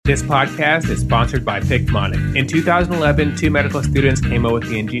This podcast is sponsored by Picmonic. In 2011, two medical students came up with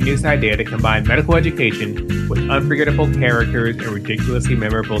the ingenious idea to combine medical education with unforgettable characters and ridiculously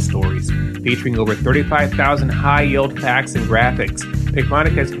memorable stories. Featuring over 35,000 high-yield facts and graphics,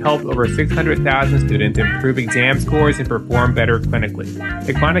 Picmonic has helped over 600,000 students improve exam scores and perform better clinically.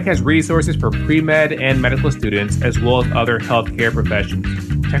 Picmonic has resources for pre-med and medical students, as well as other healthcare professions.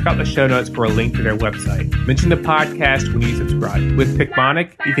 Check out the show notes for a link to their website. Mention the podcast when you subscribe. With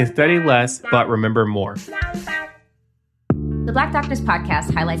Picmonic, you can study less, but remember more. The Black Doctors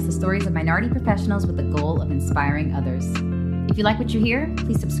Podcast highlights the stories of minority professionals with the goal of inspiring others. If you like what you hear,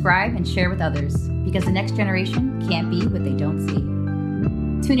 please subscribe and share with others, because the next generation can't be what they don't see.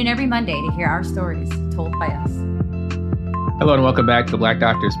 Tune in every Monday to hear our stories told by us. Hello and welcome back to the Black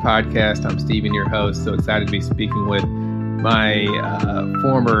Doctors Podcast. I'm Steven, your host. So excited to be speaking with my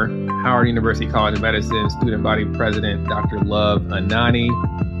former Howard University College of Medicine student body president, Dr. Love Anani.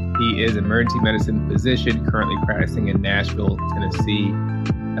 He is an emergency medicine physician currently practicing in Nashville, Tennessee.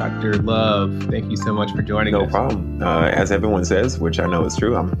 Dr. Love, thank you so much for joining us. No problem. As everyone says, which I know is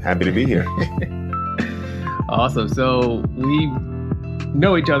true, I'm happy to be here. Awesome. So we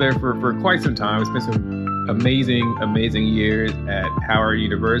know each other for quite some time. We spent some amazing years at Howard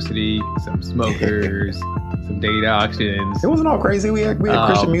University, some smokers, some date auctions. It wasn't all crazy. We had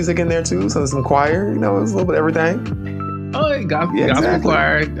Christian music in there too, so some choir. It was a little bit of everything. Oh, gospel exactly.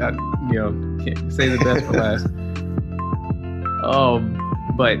 choir. Can't say the best for last.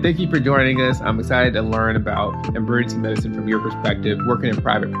 But thank you for joining us. I'm excited to learn about emergency medicine from your perspective. Working in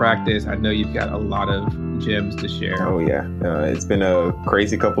private practice, I know you've got a lot of gems to share. Oh yeah, it's been a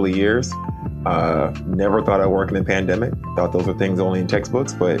crazy couple of years. Never thought I'd work in the pandemic. Thought those were things only in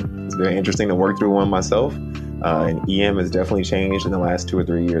textbooks, but it's very interesting to work through one myself. And EM has definitely changed in the last 2 or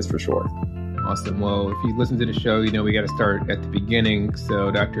 3 years for sure. Awesome. Well, if you listen to the show, you know we got to start at the beginning. So,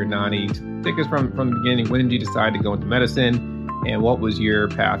 Dr. Anani, take us from the beginning. When did you decide to go into medicine, and what was your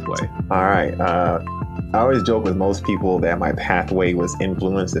pathway? All right. I always joke with most people that my pathway was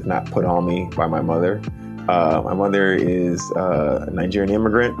influenced, if not put on me, by my mother. My mother is a Nigerian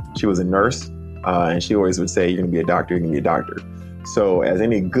immigrant. She was a nurse, and she always would say, "You're going to be a doctor, you're going to be a doctor." So as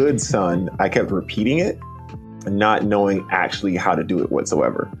any good son, I kept repeating it, not knowing actually how to do it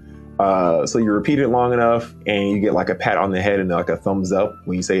whatsoever. So you repeat it long enough and you get like a pat on the head and like a thumbs up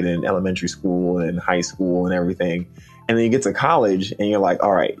when you say it in elementary school and high school and everything. And then you get to college and you're like,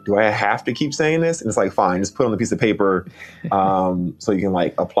 all right, do I have to keep saying this? And it's like, fine, just put it on a piece of paper so you can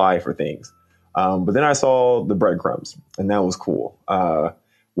like apply for things. But then I saw the breadcrumbs and that was cool.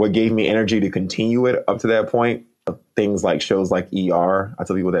 What gave me energy to continue it up to that point, things like shows like ER. I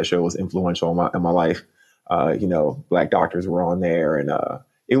tell people that show was influential in my life. Black doctors were on there and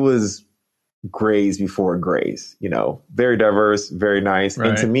it was Grays before Grays, very diverse, very nice. Right.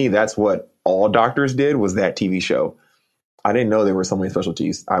 And to me, that's what all doctors did was that TV show. I didn't know there were so many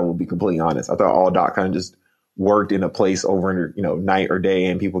specialties. I will be completely honest. I thought all doc kind of just worked in a place over, night or day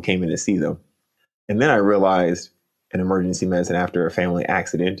and people came in to see them. And then I realized in emergency medicine after a family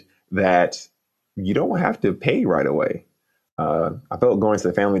accident that you don't have to pay right away. I felt going to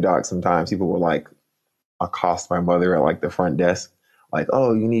the family doc sometimes people were like accost my mother at like the front desk. Like,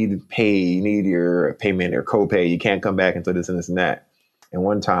 oh, you need to pay, you need your payment or copay. You can't come back until this and this and that. And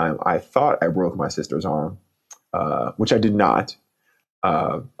one time I thought I broke my sister's arm, which I did not.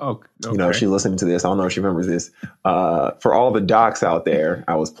 Okay. She listened to this. I don't know if she remembers this. For all the docs out there,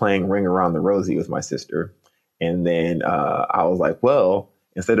 I was playing Ring Around the Rosie with my sister. And then I was like, well,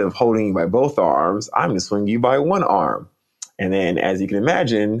 instead of holding you by both arms, I'm going to swing you by one arm. And then, as you can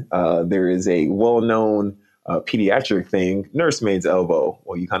imagine, there is a well-known pediatric thing, nursemaid's elbow,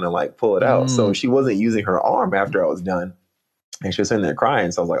 where you kind of like pull it out. So she wasn't using her arm after I was done. And she was sitting there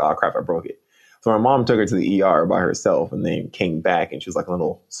crying. So I was like, oh, crap, I broke it. So my mom took her to the ER by herself and then came back and she was like a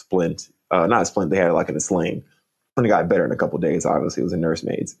little splint. Not a splint, they had it like in a sling. And it got better in a couple of days, obviously. It was a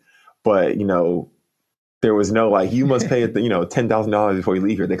nursemaid's. But, there was no like, you must pay $10,000 before you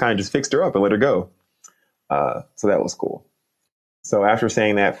leave here. They kind of just fixed her up and let her go. So that was cool. So after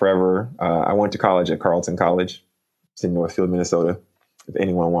saying that forever, I went to college at Carleton College. It's in Northfield, Minnesota. If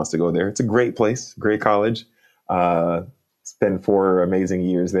anyone wants to go there, it's a great place, great college. Spent 4 amazing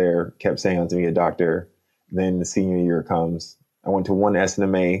years there, kept saying I was going to be a doctor. Then the senior year comes. I went to one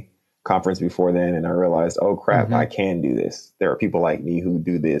SNMA conference before then, and I realized, oh, crap, I can do this. There are people like me who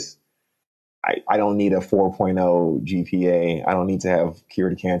do this. I don't need a 4.0 GPA. I don't need to have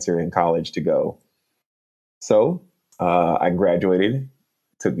cured cancer in college to go. So I graduated,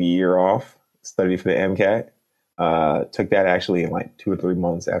 took the year off, studied for the MCAT, took that actually in like 2 or 3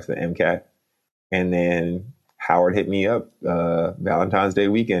 months after the MCAT, and then Howard hit me up Valentine's Day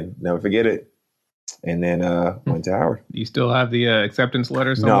weekend. Never forget it. And then went to Howard. You still have the acceptance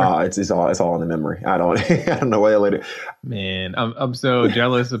letter somewhere? No, it's all in the memory. I don't I don't know where later. Man, I'm so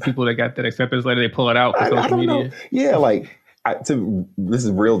jealous of people that got that acceptance letter. They pull it out for social media. Know. Yeah, like this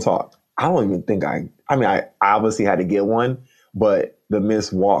is real talk. I don't even think I obviously had to get one, but the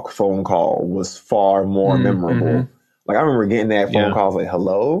Miss Walk phone call was far more memorable. Mm-hmm. Like I remember getting that phone call. I was like,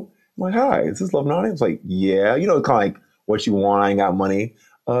 "Hello," I'm like, "Hi, is this Love Nani?" It's like, "Yeah," kind of like, "What you want? I ain't got money."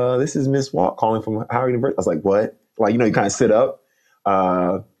 This is Miss Walk calling from Howard University. I was like, "What?" Like, you kind of sit up,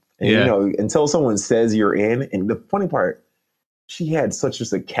 and until someone says you're in. And the funny part, she had such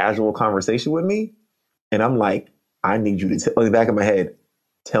just a casual conversation with me, and I'm like, I need you to in the back of my head,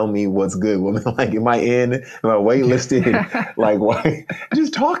 tell me what's good, woman. Like, am I in? Am I waitlisted? Like, why?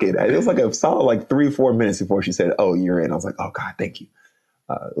 Just talking. It was like a solid 3-4 minutes before she said, "Oh, you're in." I was like, "Oh God, thank you."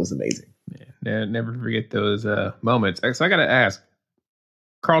 It was amazing. Yeah, never forget those moments. So I got to ask,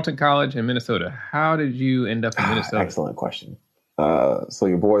 Carleton College in Minnesota. How did you end up in Minnesota? Excellent question. So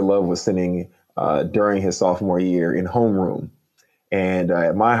your boy Love was sitting during his sophomore year in homeroom. And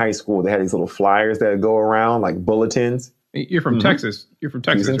at my high school, they had these little flyers that go around, like bulletins. You're from Texas. You're from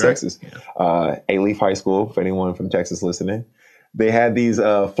Texas, in right? Texas. Yeah. A-Leaf High School, for anyone from Texas listening. They had these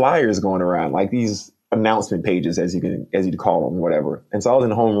flyers going around, like these announcement pages, as you'd call them, whatever. And so I was in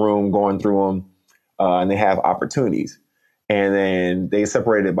the homeroom going through them, and they have opportunities. And then they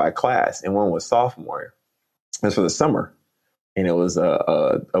separated by class, and one was sophomore. It was for the summer. And it was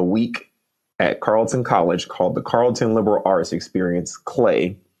a week at Carleton College called the Carleton Liberal Arts Experience,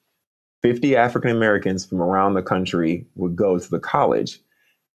 CLAY. 50 African Americans from around the country would go to the college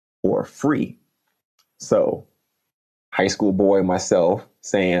for free. So, high school boy myself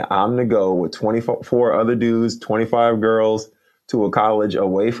saying, I'm going to go with 24 other dudes, 25 girls to a college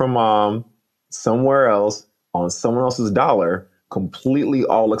away from mom, somewhere else, on someone else's dollar, completely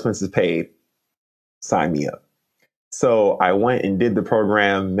all expenses paid. Sign me up. So I went and did the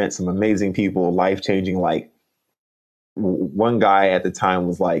program, met some amazing people, life-changing. Like one guy at the time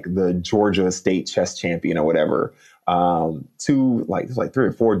was like the Georgia state chess champion or whatever. There's like 3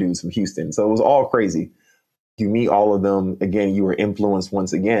 or 4 dudes from Houston. So it was all crazy. You meet all of them. Again, you were influenced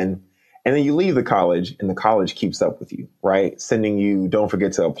once again. And then you leave the college and the college keeps up with you, right? Sending you, don't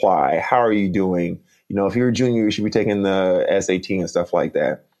forget to apply. How are you doing? If you're a junior, you should be taking the SAT and stuff like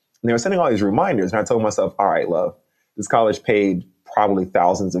that. And they were sending all these reminders. And I told myself, all right, Love, this college paid probably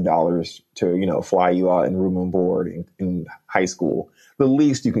thousands of dollars to, fly you out in room and board in high school. The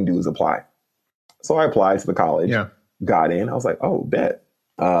least you can do is apply. So I applied to the college, got in. I was like, oh, bet.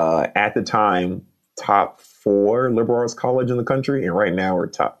 At the time, top 4 liberal arts college in the country. And right now we're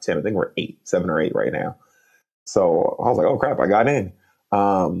top 10. I think we're 7 or 8 right now. So I was like, oh, crap, I got in.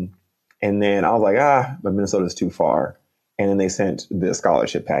 And then I was like, but Minnesota's too far. And then they sent the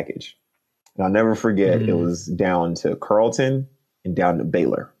scholarship package. And I'll never forget, it was down to Carleton and down to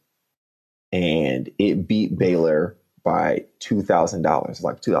Baylor. And it beat Baylor by $2,000,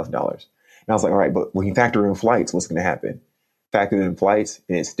 like $2,000. And I was like, all right, but when you factor in flights, what's going to happen? Factored in flights,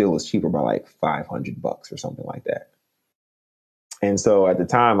 and it still was cheaper by like $500 or something like that. And so at the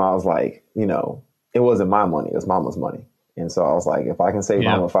time, I was like, it wasn't my money, it was mama's money. And so I was like, if I can save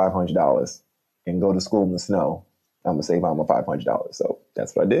mama $500 and go to school in the snow, I'm going to save mama $500. So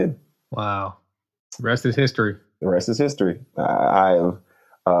that's what I did. Wow. The rest is history. The rest is history.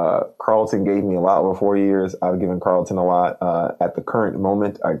 Carleton gave me a lot over 4 years. I've given Carleton a lot. At the current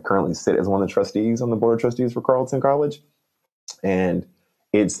moment, I currently sit as one of the trustees on the board of trustees for Carleton College. And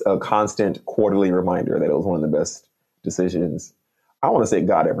it's a constant quarterly reminder that it was one of the best decisions I want to say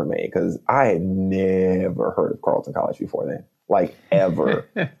God ever made, because I had never heard of Carleton College before then, like ever.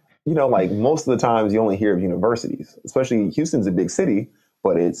 Like most of the times you only hear of universities, especially Houston's a big city,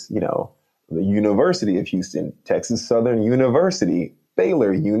 but it's, the University of Houston, Texas Southern University,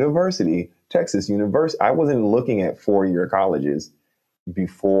 Baylor University, Texas University. I wasn't looking at 4-year colleges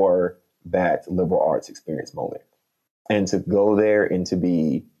before that liberal arts experience moment. And to go there and to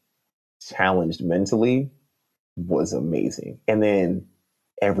be challenged mentally was amazing. And then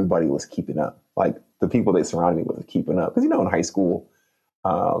everybody was keeping up. Like the people they surrounded me with were keeping up. Because, in high school,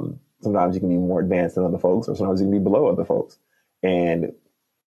 sometimes you can be more advanced than other folks, or sometimes you can be below other folks. And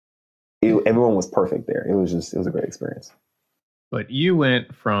everyone was perfect there. It was a great experience. But you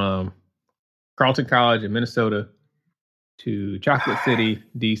went from Carleton College in Minnesota to Chocolate City,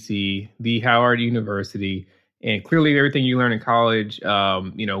 DC, the Howard University. And clearly everything you learned in college,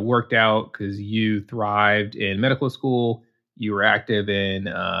 worked out because you thrived in medical school. You were active in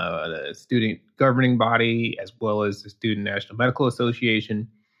the student governing body as well as the Student National Medical Association.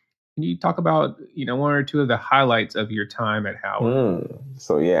 Can you talk about, one or two of the highlights of your time at Howard?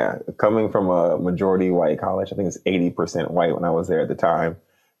 So yeah, coming from a majority white college, I think it's 80% white when I was there at the time,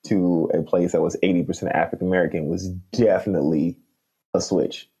 to a place that was 80% African American was definitely a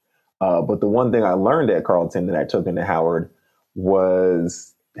switch. But the one thing I learned at Carleton that I took into Howard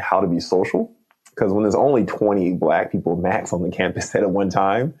was how to be social. Because when there's only 20 Black people max on the campus at one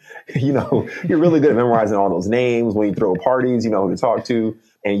time, you're really good at memorizing all those names. When you throw parties, you know who to talk to,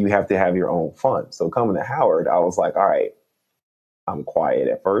 and you have to have your own fun. So coming to Howard, I was like, all right, I'm quiet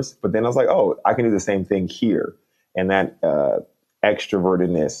at first, but then I was like, oh, I can do the same thing here. And that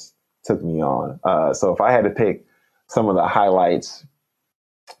extrovertedness took me on. So if I had to pick some of the highlights,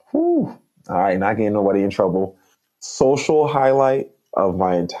 all right, not getting nobody in trouble. Social highlight of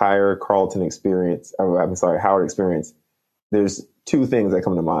my entire Howard experience, there's two things that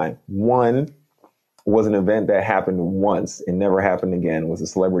come to mind. One was an event that happened once and never happened again, was a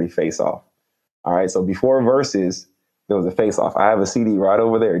celebrity face-off. All right, so before Versus, there was a face-off. I have a CD right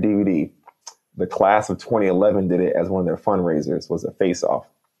over there, DVD. The class of 2011 did it as one of their fundraisers, was a face-off.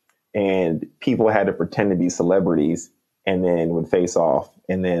 And people had to pretend to be celebrities and then would face off.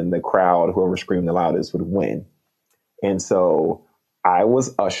 And then the crowd, whoever screamed the loudest, would win. And so I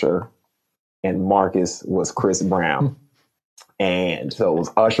was Usher and Marcus was Chris Brown. And so it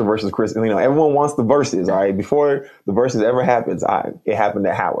was Usher versus Chris. Everyone wants the verses, all right? Before the verses ever happens, it happened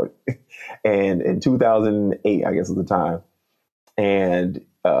at Howard. And in 2008, I guess was the time. And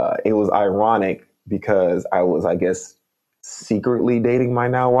it was ironic because I was, I guess, secretly dating my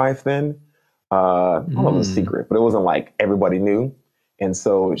now wife then. I don't know if it was secret, but it wasn't like everybody knew. And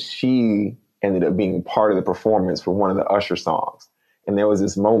so she ended up being part of the performance for one of the Usher songs. And there was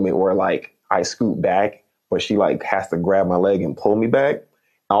this moment where like I scoot back, but she like has to grab my leg and pull me back. And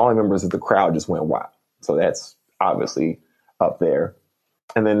all I remember is that the crowd just went wild. So that's obviously up there.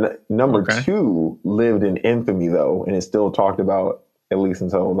 And then number two lived in infamy though, and is still talked about at least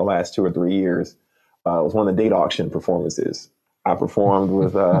until the last 2 or 3 years. It was one of the date auction performances. I performed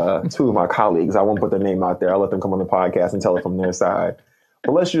with two of my colleagues. I won't put their name out there. I'll let them come on the podcast and tell it from their side.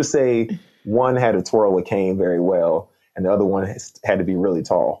 But let's just say one had to twirl a cane very well, and the other one had to be really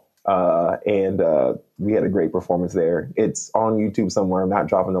tall. And we had a great performance there. It's on YouTube somewhere. I'm not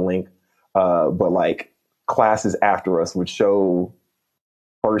dropping the link. But like classes after us would show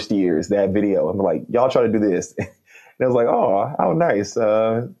first years that video. I'm like, y'all try to do this. And I was like, oh, how nice.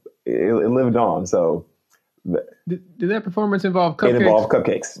 It lived on. So did that performance involve cupcakes? It involved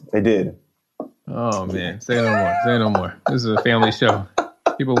cupcakes. It did. Oh man, say no more. Say no more. This is a family show.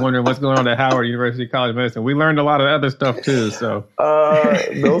 People wondering what's going on at Howard University College of Medicine. We learned a lot of other stuff too. So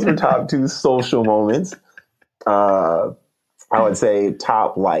those were top two social moments. I would say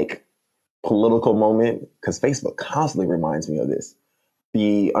top like political moment, because Facebook constantly reminds me of this.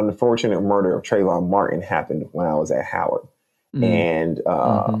 The unfortunate murder of Trayvon Martin happened when I was at Howard. And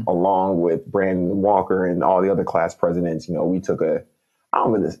along with Brandon Walker and all the other class presidents, we took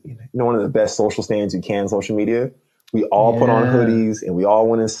one of the best social stands you can, social media. We all put on hoodies and we all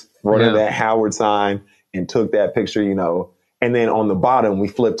went in front of that Howard sign and took that picture, and then on the bottom, we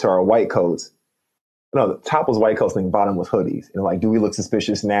flipped to our white coats. No, the top was white coats and the bottom was hoodies. And like, do we look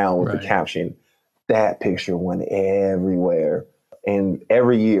suspicious now with the caption? That picture went everywhere. And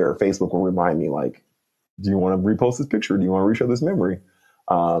every year Facebook will remind me like, do you want to repost this picture? Do you want to reshow this memory?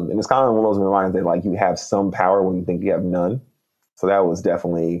 And it's kind of one of those reminders that like you have some power when you think you have none. So that was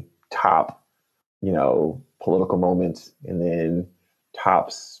definitely top, political moments. And then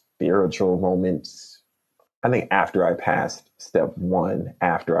top spiritual moments, I think after I passed step one,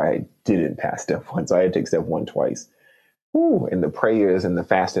 after I didn't pass step one. So I had to take step one twice. And the prayers and the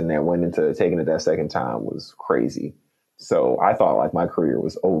fasting that went into taking it that second time was crazy. So I thought like my career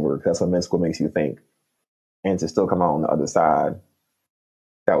was over. That's what med school makes you think. And to still come out on the other side,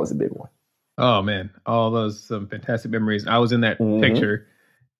 that was a big one. Oh, man. All those some fantastic memories. I was in that picture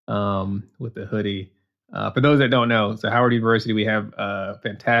with the hoodie. For those that don't know, so Howard University, we have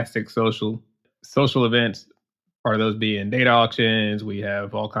fantastic social events. Part of those being data auctions. We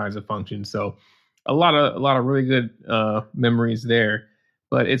have all kinds of functions. So a lot of really good memories there.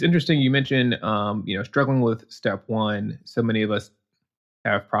 But it's interesting you mentioned, struggling with step one. So many of us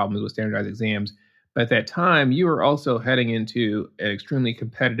have problems with standardized exams. But at that time, you were also heading into an extremely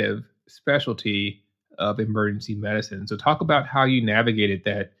competitive specialty of emergency medicine. So talk about how you navigated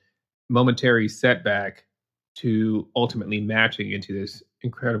that momentary setback to ultimately matching into this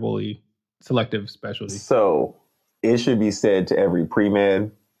incredibly selective specialty. So it should be said to every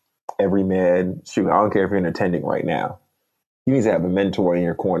pre-med, every med, shoot, I don't care if you're an attending right now. You need to have a mentor in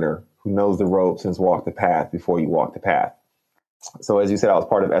your corner who knows the ropes and has walked the path before you walk the path. So as you said, I was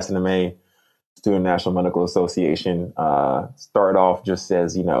part of SNMA, Student National Medical Association. Started off just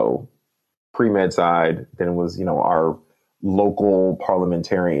as, pre-med side, then was, our local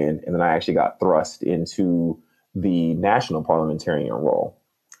parliamentarian. And then I actually got thrust into the national parliamentarian role.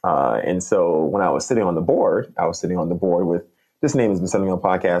 And so when I was sitting on the board, with, this name has been sitting on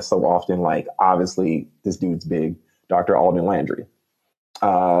podcasts so often, like, obviously this dude's big, Dr. Alden Landry. I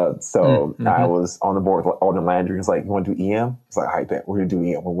was on the board with Alden Landry. He's like, you want to do EM? It's like, all right, bet, we're going to do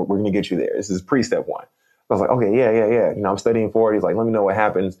EM. We're going to get you there. This is pre-step one. I was like, okay, yeah. I'm studying for it. He's like, let me know what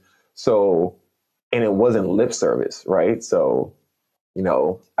happens. So, and it wasn't lip service, right? So,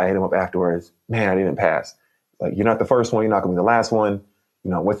 I hit him up afterwards. Man, I didn't pass. Like, you're not the first one. You're not going to be the last one.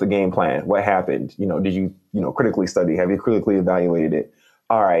 What's the game plan? What happened? Did you, critically study? Have you critically evaluated it?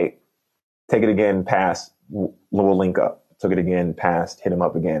 All right, take it again, pass, we'll link up. Took it again, passed, hit him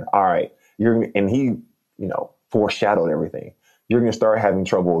up again. All right, and he, foreshadowed everything. You're going to start having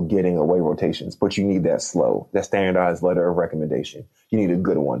trouble getting away rotations, but you need that standardized letter of recommendation. You need a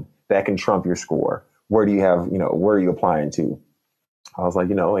good one that can trump your score. Where do you have, where are you applying to? I was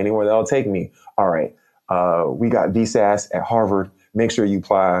like, anywhere that'll take me. All right, we got VSAS at Harvard. Make sure you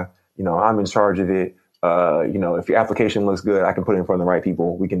apply. I'm in charge of it. If your application looks good, I can put it in front of the right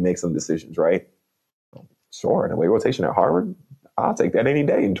people. We can make some decisions, right? Sure. And away rotation at Harvard, I'll take that any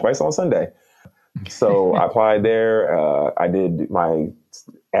day and twice on Sunday. So I applied there. I did my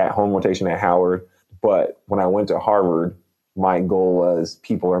at-home rotation at Howard. But when I went to Harvard, my goal was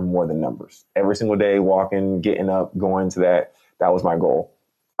people are more than numbers. Every single day, walking, getting up, going to that was my goal.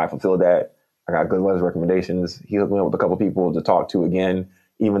 I fulfilled that. I got good letters of recommendations. He hooked me up with a couple people to talk to again.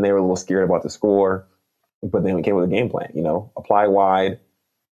 Even they were a little scared about the score. But then we came with a game plan, apply wide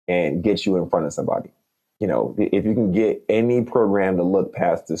and get you in front of somebody. If you can get any program to look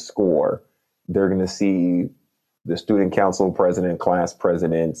past the score, they're going to see the student council president, class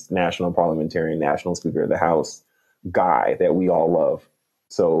presidents, national parliamentarian, national speaker of the House guy that we all love.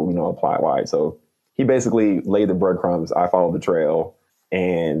 So, apply wide. So he basically laid the breadcrumbs. I followed the trail,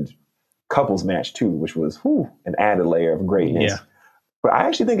 and couples match too, which was an added layer of greatness. Yeah. But I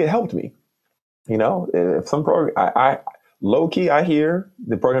actually think it helped me. If some program, I low key, I hear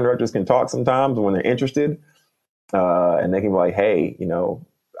the program directors can talk sometimes when they're interested, and they can be like, hey,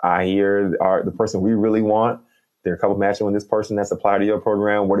 I hear the person we really want, they're a couple matching with this person that's applied to your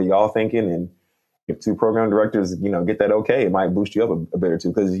program. What are y'all thinking? And if two program directors, get that okay, it might boost you up a bit or two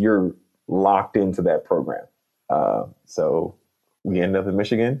because you're locked into that program. So we end up in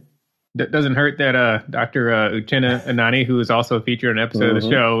Michigan. Doesn't hurt that Dr. Uchenna Anani, who is also featured in an episode of the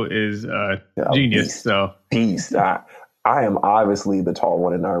show, is genius. Beast. So beast. I am obviously the tall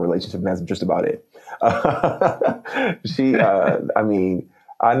one in our relationship, and that's just about it.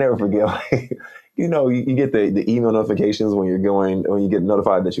 I never forget, like, you get the email notifications when you get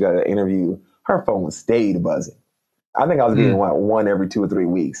notified that you got an interview. Her phone stayed buzzing. I think I was getting one every 2 or 3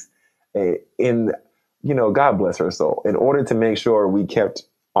 weeks. And, God bless her soul. In order to make sure we kept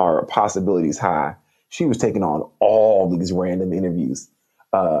our possibilities high, she was taking on all these random interviews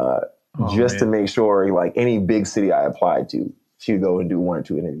to make sure, like, any big city I applied to, she would go and do 1 or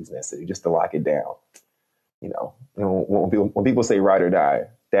 2 interviews in that city just to lock it down. When people say ride or die,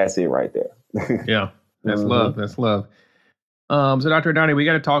 that's it right there. Yeah, that's love. That's love. So Dr. Adani, we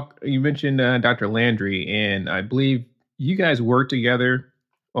got to talk. You mentioned Dr. Landry, and I believe you guys worked together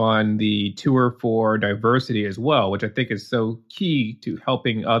on the Tour for Diversity as well, which I think is so key to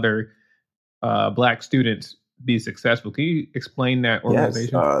helping other Black students be successful. Can you explain that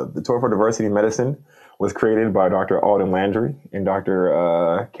organization? Yes, the Tour for Diversity in Medicine was created by Dr. Alden Landry and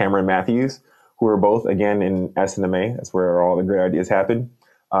Dr. Cameron Matthews, who are both, again, in SNMA. That's where all the great ideas happen.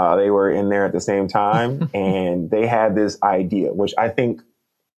 They were in there at the same time, and they had this idea, which I think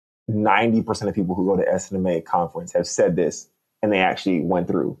 90% of people who go to SNMA conference have said this, and they actually went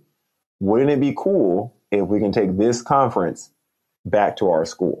through. Wouldn't it be cool if we can take this conference back to our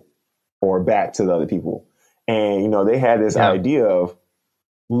school or back to the other people? And, they had this idea of,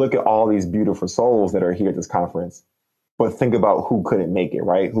 look at all these beautiful souls that are here at this conference, but think about who couldn't make it,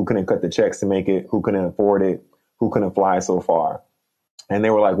 right? Who couldn't cut the checks to make it? Who couldn't afford it? Who couldn't fly so far? And they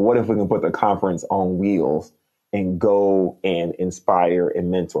were like, what if we can put the conference on wheels and go and inspire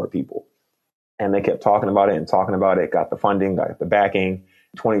and mentor people? And they kept talking about it, got the funding, got the backing.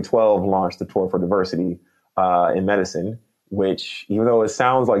 2012 launched the Tour for Diversity in Medicine, which, even though it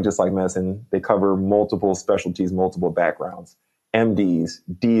sounds like just like medicine, they cover multiple specialties, multiple backgrounds. MDs,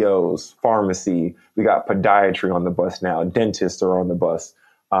 DOs, pharmacy. We got podiatry on the bus now. Dentists are on the bus.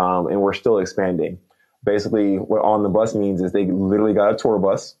 And we're still expanding. Basically, what on the bus means is they literally got a tour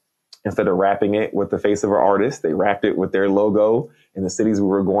bus Instead of wrapping it with the face of an artist, they wrapped it with their logo in the cities we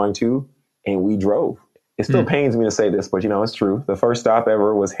were going to, and we drove. It still pains me to say this, but it's true. The first stop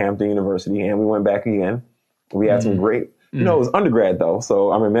ever was Hampton University, and we went back again. We had some great, it was undergrad though.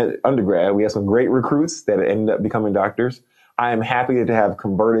 So undergrad, we had some great recruits that ended up becoming doctors. I am happy to have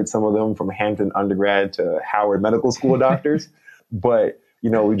converted some of them from Hampton undergrad to Howard Medical School doctors. But,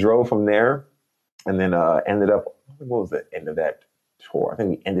 we drove from there and then ended up, what was the end of that tour? I think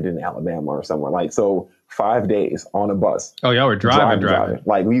we ended in Alabama or somewhere. So 5 days on a bus. Oh, y'all were driving.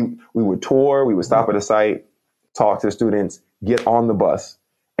 Like we would tour, we would stop at a site, talk to students, get on the bus.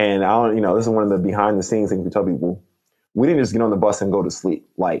 And this is one of the behind the scenes things we tell people. We didn't just get on the bus and go to sleep.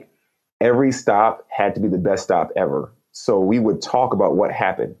 Like every stop had to be the best stop ever. So we would talk about what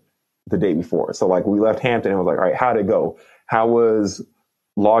happened the day before. So like we left Hampton and was like, all right, how'd it go? How was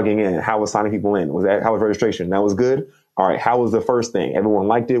logging in? How was signing people in? How was registration? That was good. All right, how was the first thing? Everyone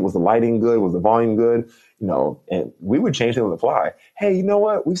liked it. Was the lighting good? Was the volume good? And we would change things on the fly. Hey, you know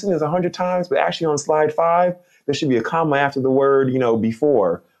what? We've seen this 100 times, but actually on slide 5, there should be a comma after the word,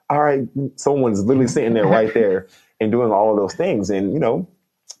 before. All right, someone's literally sitting there right there and doing all of those things. And,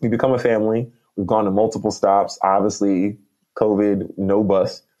 we become a family. We've gone to multiple stops. Obviously, COVID, no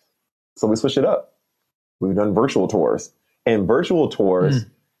bus. So we switched it up. We've done virtual tours. And virtual tours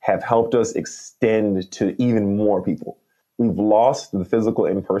have helped us extend to even more people. We've lost the physical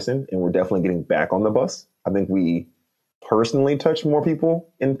in person, and we're definitely getting back on the bus. I think we personally touch more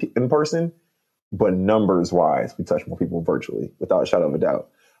people in person, but numbers wise, we touch more people virtually, without a shadow of a doubt.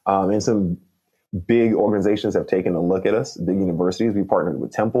 And some big organizations have taken a look at us, big universities. We partnered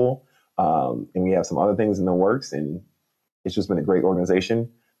with Temple, and we have some other things in the works, and it's just been a great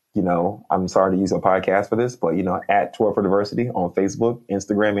organization. I'm sorry to use a podcast for this, but, at Tour for Diversity on Facebook,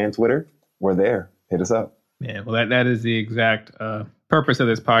 Instagram, and Twitter, we're there. Hit us up. Yeah, well, that is the exact purpose of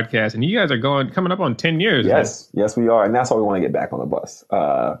this podcast. And you guys are coming up on 10 years. Yes, right? Yes, we are. And that's why we want to get back on the bus.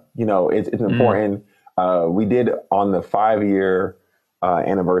 It's important. We did on the 5-year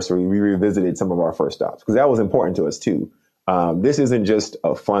anniversary, we revisited some of our first stops because that was important to us too. This isn't just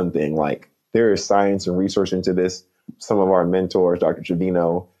a fun thing. Like there is science and research into this. Some of our mentors, Dr.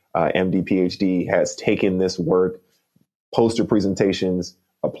 Trevino, MD, PhD, has taken this work, poster presentations,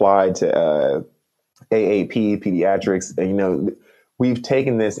 applied to AAP, pediatrics. And, we've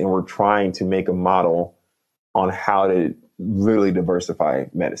taken this and we're trying to make a model on how to literally diversify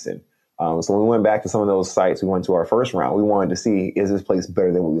medicine. So when we went back to some of those sites, we went to our first round. We wanted to see, is this place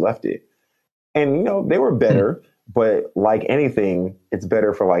better than when we left it? And, they were better, but like anything, it's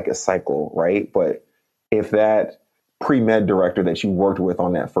better for like a cycle, right? But if that pre-med director that you worked with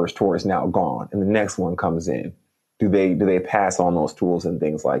on that first tour is now gone and the next one comes in, do they pass on those tools and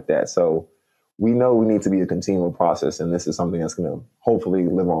things like that? So we know we need to be a continual process, and this is something that's going to hopefully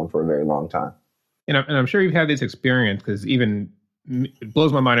live on for a very long time. And I'm sure you've had this experience because even it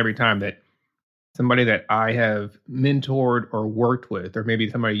blows my mind every time that somebody that I have mentored or worked with, or maybe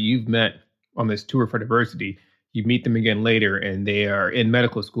somebody you've met on this Tour for Diversity, you meet them again later and they are in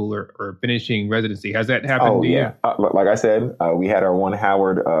medical school or finishing residency. Has that happened to you? Like I said, we had our one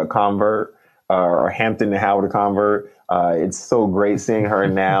Howard convert, our Hampton to Howard convert. It's so great seeing her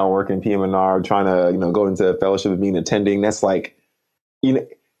now working PM&R, trying to, go into a fellowship and being attending. That's like,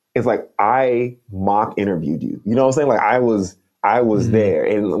 it's like I mock interviewed you. You know what I'm saying? Like I was there.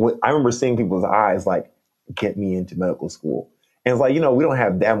 And I remember seeing people's eyes like, get me into medical school. And it's like, we don't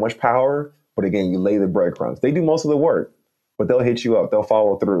have that much power. But again, you lay the breadcrumbs. They do most of the work, but they'll hit you up. They'll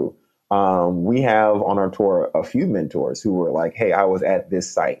follow through. We have on our tour a few mentors who were like, hey, I was at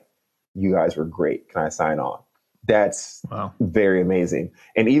this site. You guys were great. Can I sign on? That's very amazing.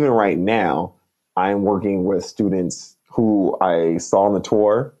 And even right now, I'm working with students who I saw on the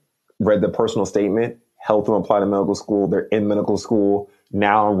tour, read the personal statement, helped them apply to medical school. They're in medical school.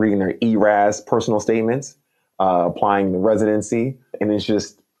 Now I'm reading their ERAS personal statements, applying the residency. And it's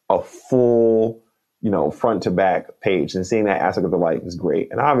just a full, front to back page, and seeing that aspect of their life is great.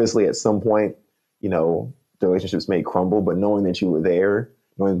 And obviously at some point, the relationships may crumble, but knowing that you were there,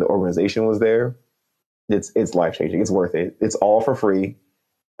 knowing the organization was there, it's life changing. It's worth it. It's all for free.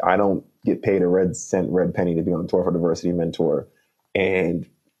 I don't get paid a red penny to be on Tour for Diversity mentor, and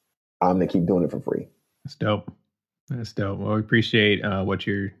I'm going to keep doing it for free. That's dope. Well, we appreciate what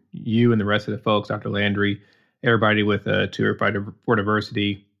you and the rest of the folks, Dr. Landry, everybody with Tour for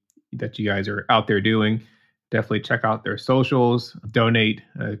Diversity, that you guys are out there doing. Definitely check out their socials, donate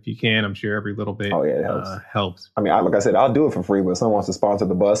if you can. I'm sure every little bit helps. I mean, like I said, I'll do it for free, but if someone wants to sponsor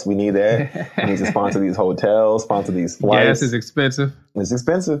the bus, we need that. We need to sponsor these hotels, sponsor these flights. Gas is expensive. It's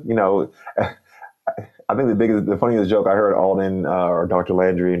expensive. I think the funniest joke I heard Alden or Dr.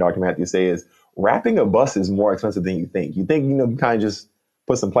 Landry and Dr. Matthews say is wrapping a bus is more expensive than you think. You think, you kind of just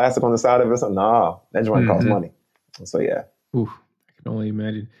put some plastic on the side of it or something. Nah, that joint costs money. So, yeah. Oof, I can only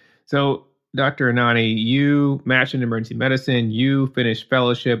imagine. So, Dr. Anani, you matched in emergency medicine, you finished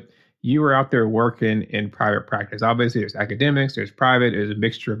fellowship, you were out there working in private practice. Obviously, there's academics, there's private, there's a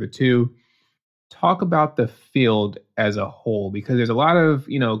mixture of the two. Talk about the field as a whole, because there's a lot of,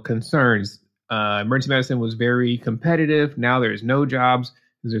 concerns. Emergency medicine was very competitive. Now there's no jobs.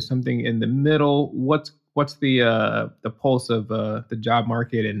 Is there something in the middle? What's the pulse of the job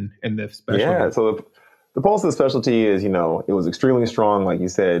market and the specialty? Yeah, so the pulse of the specialty is, it was extremely strong, like you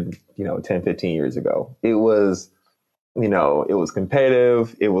said, 10, 15 years ago. It was, it was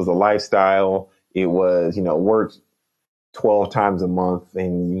competitive. It was a lifestyle. It was, work 12 times a month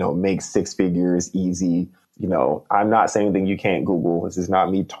and, make six figures easy. I'm not saying anything you can't Google. This is not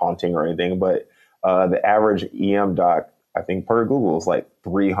me taunting or anything, but the average EM doc, I think per Google is like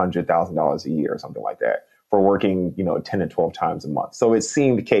 $300,000 a year or something like that for working, 10 to 12 times a month. So it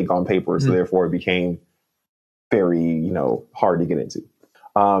seemed cake on paper. So therefore it became very, hard to get into.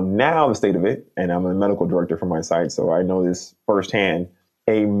 Now the state of it, and I'm a medical director for my site, so I know this firsthand,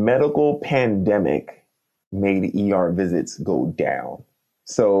 a medical pandemic made ER visits go down.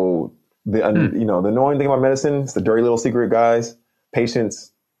 So the annoying thing about medicine, it's the dirty little secret, guys.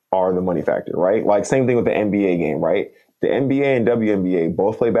 Patients are the money factor, right? Like same thing with the NBA game, right? The NBA and WNBA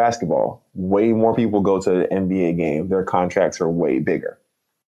both play basketball. Way more people go to the NBA game. Their contracts are way bigger.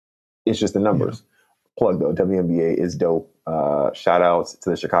 It's just the numbers. Plug though, WNBA is dope. Shout outs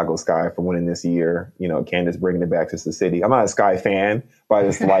to the Chicago Sky for winning this year. Candace bringing it back to the city. I'm not a Sky fan, but I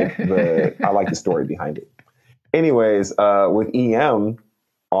just like I like the story behind it. Anyways, with EM,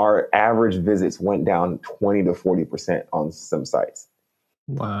 our average visits went down 20 to 40% on some sites.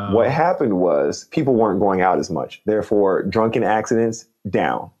 Wow. What happened was people weren't going out as much. Therefore, drunken accidents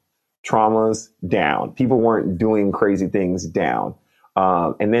down, traumas down. People weren't doing crazy things down.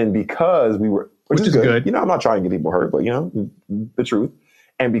 And then because we were, which is good. I'm not trying to get people hurt, but the truth.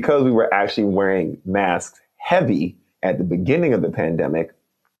 And because we were actually wearing masks heavy at the beginning of the pandemic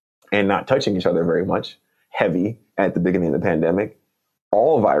and not touching each other very much, heavy at the beginning of the pandemic,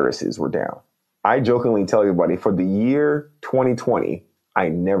 all viruses were down. I jokingly tell everybody for the year 2020, I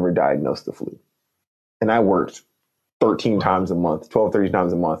never diagnosed the flu. And I worked 13 times a month, 12, 13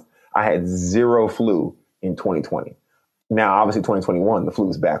 times a month. I had zero flu in 2020. Now, obviously, 2021, the flu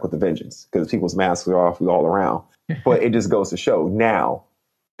is back with a vengeance because people's masks are off, we're all around. But it just goes to show. Now,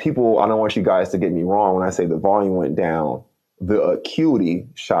 people, I don't want you guys to get me wrong when I say the volume went down, the acuity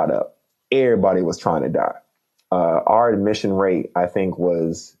shot up. Everybody was trying to die. Our admission rate, I think,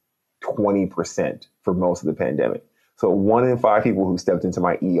 was 20% for most of the pandemic. So 1 in 5 people who stepped into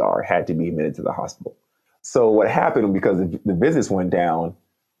my ER had to be admitted to the hospital. So what happened, because the visits went down,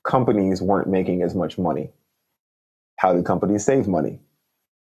 companies weren't making as much money. How do companies save money?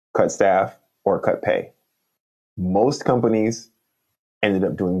 Cut staff or cut pay. Most companies ended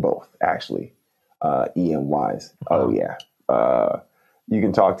up doing both, actually, EM-wise. Oh, yeah. You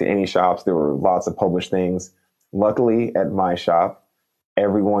can talk to any shops. There were lots of published things. Luckily, at my shop,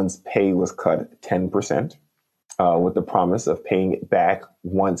 everyone's pay was cut 10%. With the promise of paying it back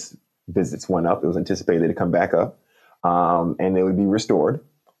once visits went up. It was anticipated to come back up, and they would be restored.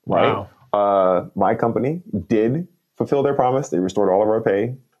 Right? Wow. My company did fulfill their promise. They restored all of our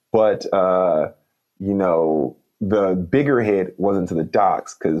pay, but the bigger hit wasn't to the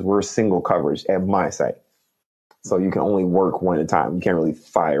docs because we're single coverage at my site, so you can only work one at a time. You can't really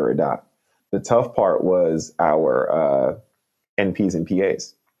fire a doc. The tough part was our NPs and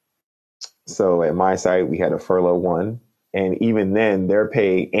PAs. So at my site, we had a furlough one, and even then their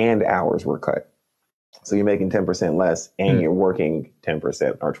pay and hours were cut. So you're making 10% less and you're working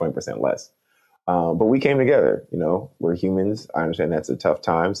 10% or 20% less. But we came together, we're humans. I understand that's a tough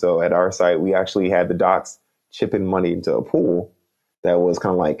time. So at our site, we actually had the docs chipping money into a pool that was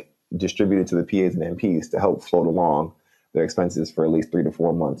kind of like distributed to the PAs and NPs to help float along their expenses for at least 3 to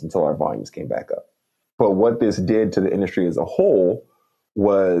 4 months until our volumes came back up. But what this did to the industry as a whole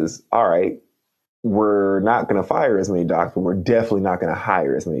was, all right, we're not going to fire as many docs, but we're definitely not going to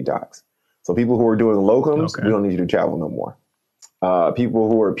hire as many docs. So people who are doing locums, we don't need you to travel no more. People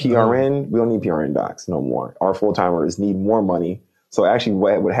who are PRN, we don't need PRN docs no more. Our full-timers need more money. So actually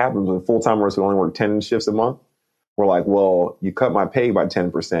what happens when full-timers who only work 10 shifts a month, we're like, well, you cut my pay by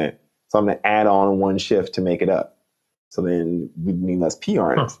 10%, so I'm going to add on one shift to make it up. So then we need less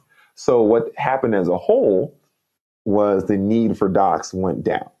PRNs. So what happened as a whole was the need for docs went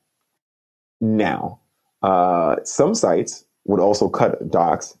down. Now, some sites would also cut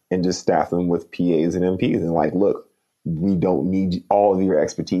docs and just staff them with PAs and NPs and like, look, we don't need all of your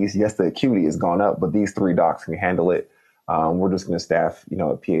expertise. Yes, the acuity has gone up, but these 3 docs can handle it. We're just going to staff, a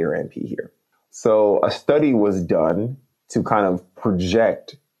PA or NP here. So a study was done to kind of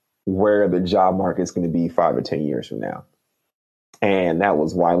project where the job market is going to be 5 or 10 years from now. And that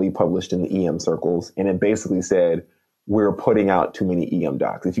was widely published in the EM circles. And it basically said, we're putting out too many EM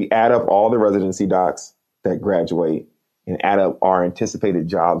docs. If you add up all the residency docs that graduate and add up our anticipated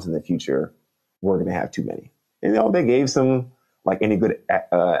jobs in the future, we're going to have too many. And they gave some, like any good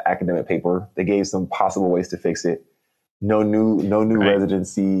academic paper, they gave some possible ways to fix it. No new right.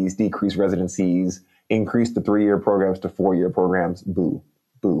 Residencies, decreased residencies, increase the 3-year programs to 4-year programs. Boo.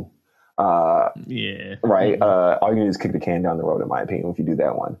 Yeah. Right. All you can do is kick the can down the road, in my opinion, if you do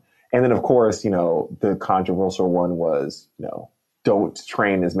that one. And then, of course, the controversial one was, don't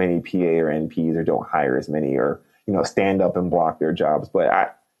train as many PA or NPs, or don't hire as many, or, stand up and block their jobs.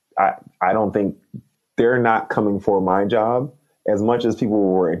 But I don't think they're not coming for my job as much as people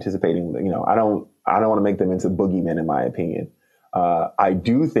were anticipating. I don't want to make them into boogeymen, in my opinion. I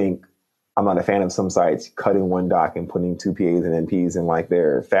do think I'm not a fan of some sites cutting 1 doc and putting 2 PAs and NPs in like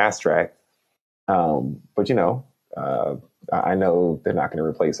their fast track. But I know they're not going to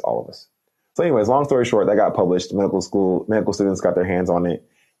replace all of us. So anyways, long story short, that got published. Medical students got their hands on it,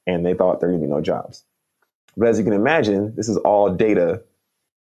 and they thought there were going to be no jobs. But as you can imagine, this is all data,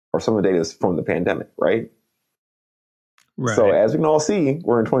 or some of the data is from the pandemic, right? Right. So as we can all see,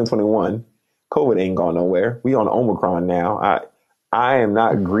 we're in 2021. COVID ain't gone nowhere. We on Omicron now. I am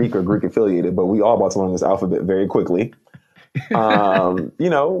not Greek or Greek affiliated, but we all about to learn this alphabet very quickly. And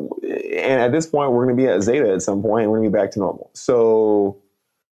at this point, we're going to be at Zeta at some point, and we're going to be back to normal. So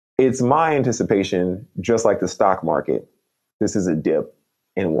it's my anticipation, just like the stock market, this is a dip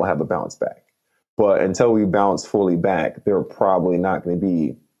and we'll have a bounce back. But until we bounce fully back, there are probably not going to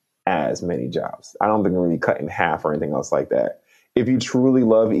be as many jobs. I don't think we're going to be cut in half or anything else like that. If you truly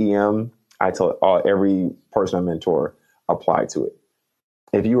love EM, I tell every person I mentor, apply to it.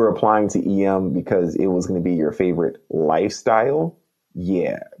 If you were applying to EM because it was going to be your favorite lifestyle,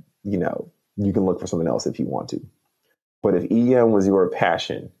 yeah, you can look for something else if you want to. But if EM was your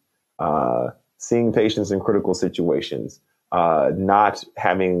passion, seeing patients in critical situations, not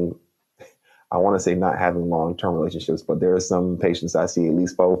having long-term relationships, but there are some patients I see at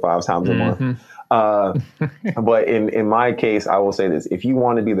least 4 or 5 times a month. But in my case, I will say this: if you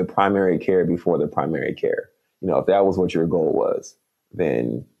want to be the primary care before the primary care, if that was what your goal was,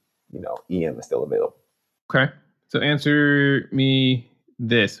 then, EM is still available. Okay. So answer me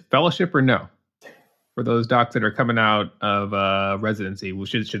this: fellowship or no? For those docs that are coming out of residency,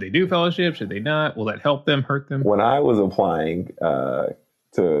 should they do fellowship? Should they not? Will that help them, hurt them? When I was applying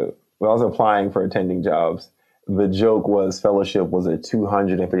for attending jobs, the joke was fellowship was a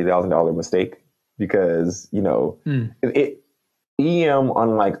 $250,000 mistake because, EM,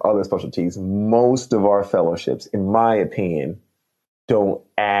 unlike other specialties, most of our fellowships, in my opinion, don't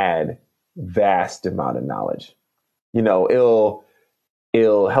add vast amount of knowledge.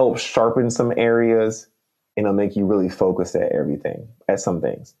 It'll help sharpen some areas, and it'll make you really focus at some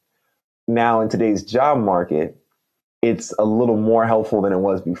things. Now, in today's job market, it's a little more helpful than it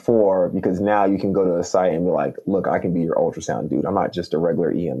was before, because now you can go to a site and be like, look, I can be your ultrasound dude. I'm not just a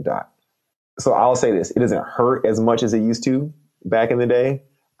regular EM doc. So I'll say this: it doesn't hurt as much as it used to back in the day.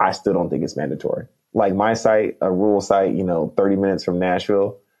 I still don't think it's mandatory. Like my site, a rural site, 30 minutes from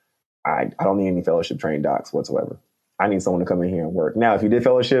Nashville, I don't need any fellowship trained docs whatsoever. I need someone to come in here and work. Now, if you did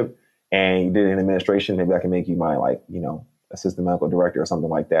fellowship and you did it in administration, maybe I can make you my, assistant medical director or something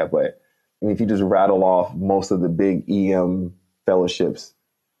like that. But if you just rattle off most of the big EM fellowships,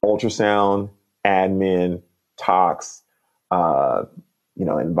 ultrasound, admin, tox,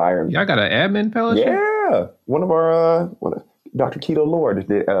 environment. Y'all got an admin fellowship? Yeah. One of our, Dr. Keto Lord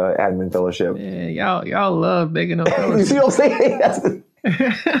did admin fellowship. Yeah, y'all love making them fellowship. You see what I'm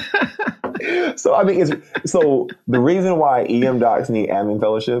saying? So the reason why EM docs need admin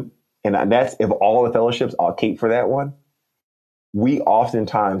fellowship, and that's if all the fellowships, I'll cape for that one. We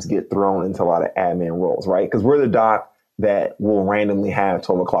oftentimes get thrown into a lot of admin roles, right? Because we're the doc that will randomly have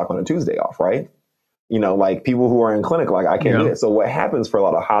 12 o'clock on a Tuesday off, right? Like people who are in clinic, like I can't do it. So what happens for a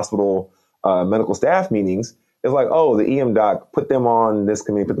lot of hospital medical staff meetings is like, oh, the EM doc, put them on this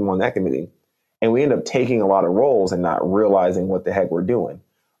committee, put them on that committee. And we end up taking a lot of roles and not realizing what the heck we're doing.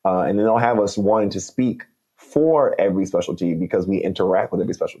 And then they'll have us wanting to speak for every specialty because we interact with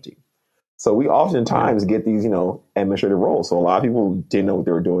every specialty. So we oftentimes get these, administrative roles. So a lot of people didn't know what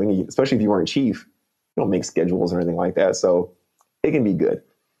they were doing, especially if you weren't chief. You don't make schedules or anything like that. So it can be good.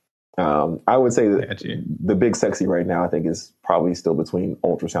 I would say that Gotcha. the big sexy right now, I think, is probably still between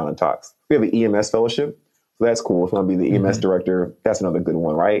ultrasound and tox. We have an EMS fellowship, so that's cool. If you want to be the EMS director, that's another good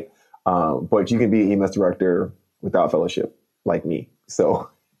one, right? But you can be an EMS director without fellowship, like me. So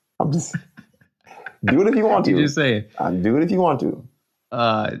I'm just do it if you want to. You just saying. Do it if you want to.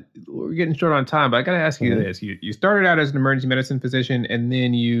 We're getting short on time, but I got to ask you this. You started out as an emergency medicine physician, and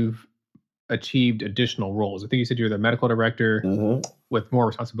then you've achieved additional roles. I think you said you're the medical director with more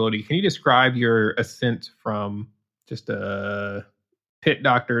responsibility. Can you describe your ascent from just a pit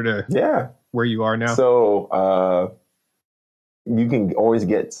doctor to where you are now? So you can always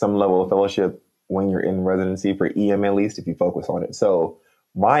get some level of fellowship when you're in residency for EM, at least if you focus on it. So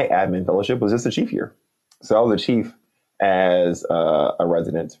my admin fellowship was just a chief year. So I was a chief as a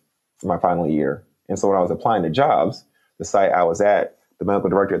resident for my final year. And so when I was applying to jobs, the site I was at, the medical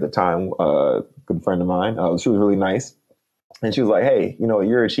director at the time, a good friend of mine, she was really nice. And she was like, hey,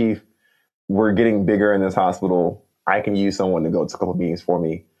 you're a chief. We're getting bigger in this hospital. I can use someone to go to a couple of meetings for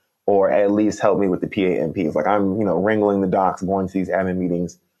me, or at least help me with the PAMPs. Like I'm, wrangling the docs, going to these admin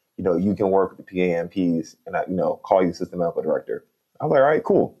meetings. You can work with the PAMPs and I, call you assistant medical director. I was like, all right,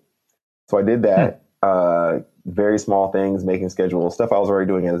 cool. So I did that. Very small things, making schedules, stuff I was already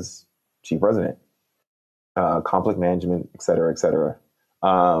doing as chief resident, conflict management, et cetera, et cetera.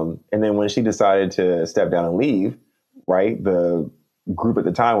 And then when she decided to step down and leave, right, the group at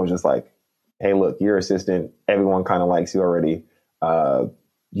the time was just like, hey, look, you're assistant. Everyone kind of likes you already.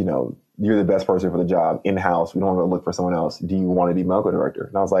 You're the best person for the job in-house. We don't want to look for someone else. Do you want to be medical director?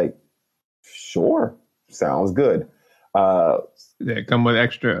 And I was like, sure, sounds good. Did that come with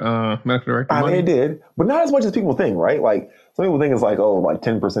extra medical director money? It did, but not as much as people think, right? Like some people think it's like, oh, like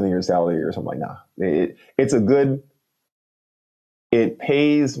 10% of your salary or something. Like, nah, it's a good, it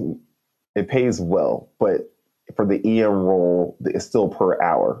pays well, but for the EM role, it's still per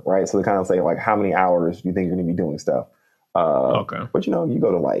hour, right? So they kind of say like, how many hours do you think you're going to be doing stuff? Okay. But you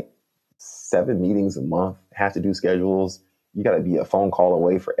go to like 7 meetings a month, have to do schedules. You got to be a phone call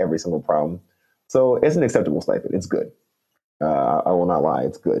away for every single problem. So it's an acceptable stipend. It's good. I will not lie.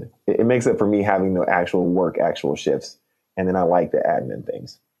 It's good. It makes it for me having no actual work, actual shifts. And then I like the admin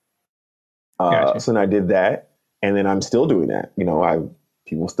things. Gotcha. So then I did that. And then I'm still doing that.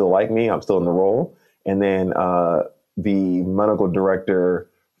 People still like me. I'm still in the role. And then the medical director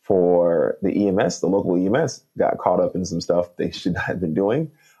for the EMS, the local EMS, got caught up in some stuff they should not have been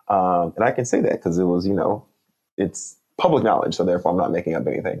doing. And I can say that because it was, it's public knowledge. So therefore I'm not making up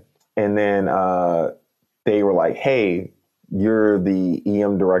anything. And then they were like, hey, you're the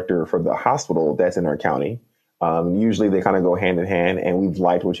EM director for the hospital that's in our county. Usually they kind of go hand in hand, and we've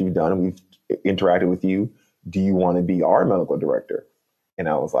liked what you've done and we've interacted with you. Do you want to be our medical director? And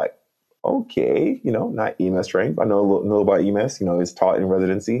I was like, okay, not EMS trained. I know about EMS, it's taught in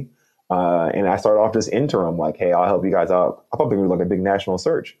residency. And I started off just interim, like, hey, I'll help you guys out. I thought they were like a big national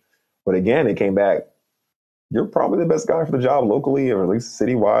search. But again, it came back, you're probably the best guy for the job locally, or at least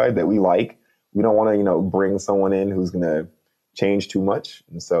citywide, that we like. We don't want to, bring someone in who's going to change too much.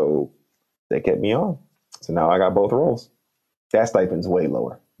 And so they kept me on. So now I got both roles. That stipend's way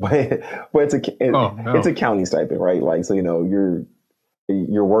lower, but it's a county stipend, right? Like, so,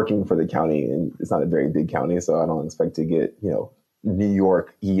 you're working for the county, and it's not a very big county. So I don't expect to get, New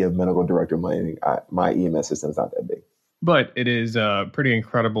York EM medical director money. My EMS system is not that big. But it is pretty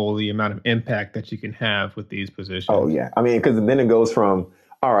incredible the amount of impact that you can have with these positions. Oh, yeah. I mean, because then it goes from,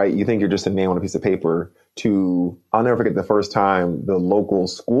 all right, you think you're just a name on a piece of paper, to, I'll never forget the first time the local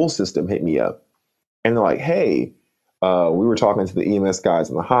school system hit me up. And they're like, hey, we were talking to the EMS guys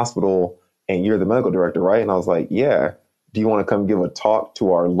in the hospital, and you're the medical director, right? And I was like, yeah. Do you want to come give a talk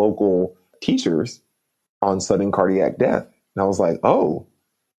to our local teachers on sudden cardiac death? And I was like, oh,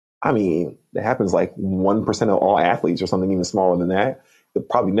 I mean, that happens like 1% of all athletes or something even smaller than that. It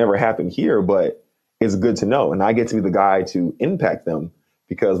probably never happened here, but it's good to know. And I get to be the guy to impact them,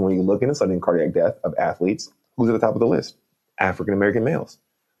 because when you look into sudden cardiac death of athletes, who's at the top of the list? African-American males.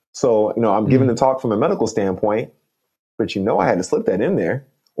 So, I'm giving the talk from a medical standpoint, but I had to slip that in there.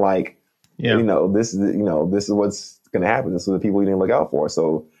 Like, this is what's going to happen. This is the people you didn't look out for.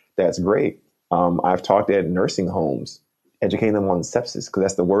 So that's great. I've talked at nursing homes, educating them on sepsis, because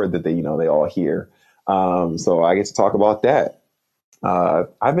that's the word that they all hear. So I get to talk about that.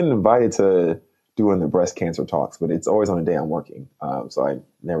 I've been invited to do one of the breast cancer talks, but it's always on a day I'm working. So I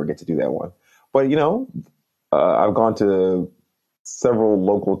never get to do that one. But, I've gone to several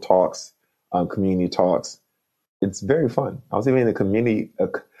local talks, community talks. It's very fun. I was even in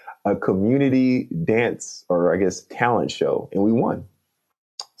a community dance, or I guess talent show, and we won.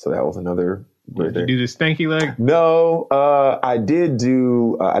 So that was another Did you do the stanky leg? No, I did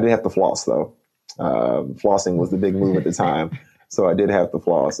have to floss though. Flossing was the big move at the time. So I did have to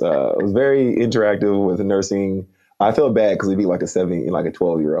floss. It was very interactive with the nursing. I felt bad because it'd be like a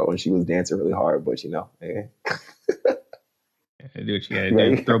 12-year-old and she was dancing really hard, but do what you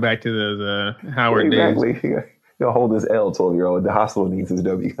gotta do. Throw back to those Howard days. Exactly. You'll hold this L, 12-year-old. The hospital needs his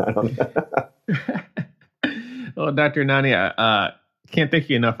W. Well, Dr. Nani, I can't thank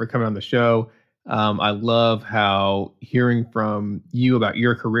you enough for coming on the show. I love how hearing from you about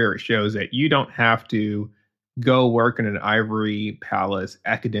your career, it shows that you don't have to go work in an ivory palace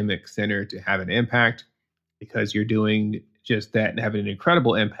academic center to have an impact, because you're doing just that and having an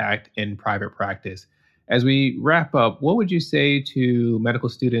incredible impact in private practice. As we wrap up, what would you say to medical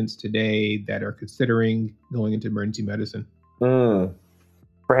students today that are considering going into emergency medicine? For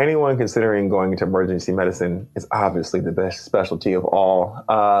anyone considering going into emergency medicine, it's obviously the best specialty of all.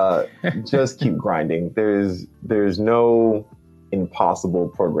 Just keep grinding. There's no impossible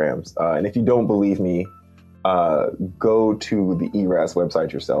programs. And if you don't believe me, go to the ERAS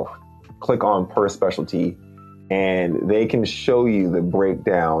website yourself. Click on per specialty, and they can show you the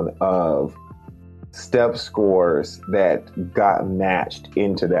breakdown of step scores that got matched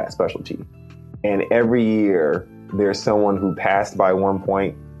into that specialty. And every year there's someone who passed by 1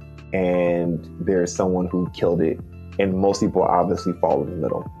 point and there's someone who killed it. And most people obviously fall in the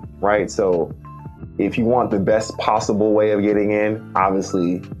middle, right? So if you want the best possible way of getting in,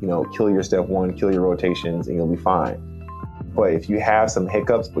 obviously, kill your step 1, kill your rotations, and you'll be fine. But if you have some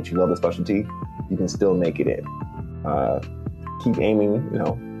hiccups, but you love the specialty, you can still make it in. Keep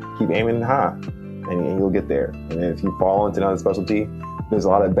aiming high, and you'll get there. And if you fall into another specialty, there's a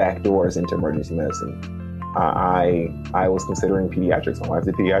lot of back doors into emergency medicine. I was considering pediatrics. My wife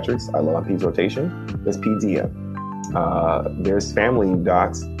did pediatrics. I love peds rotation. There's peds EM. There's family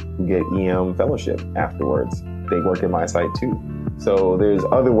docs who get EM fellowship afterwards. They work in my site too. So there's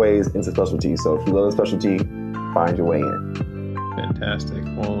other ways into specialties. So if you love a specialty, find your way in. Fantastic.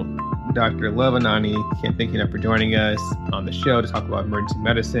 Well, Dr. Levanani, can't thank you enough for joining us on the show to talk about emergency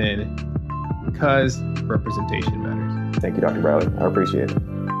medicine, because representation matters. Thank you, Dr. Bradley. I appreciate it.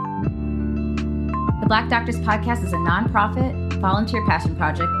 The Black Doctors Podcast is a nonprofit, volunteer passion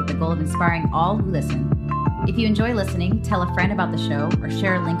project with the goal of inspiring all who listen. If you enjoy listening, tell a friend about the show or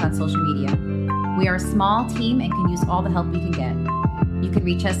share a link on social media. We are a small team and can use all the help we can get. You can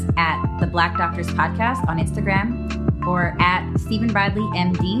reach us at The Black Doctors Podcast on Instagram or at Stephen Bradley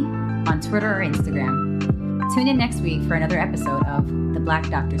MD on Twitter or Instagram. Tune in next week for another episode of The Black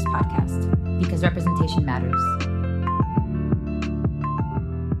Doctors Podcast, because representation matters.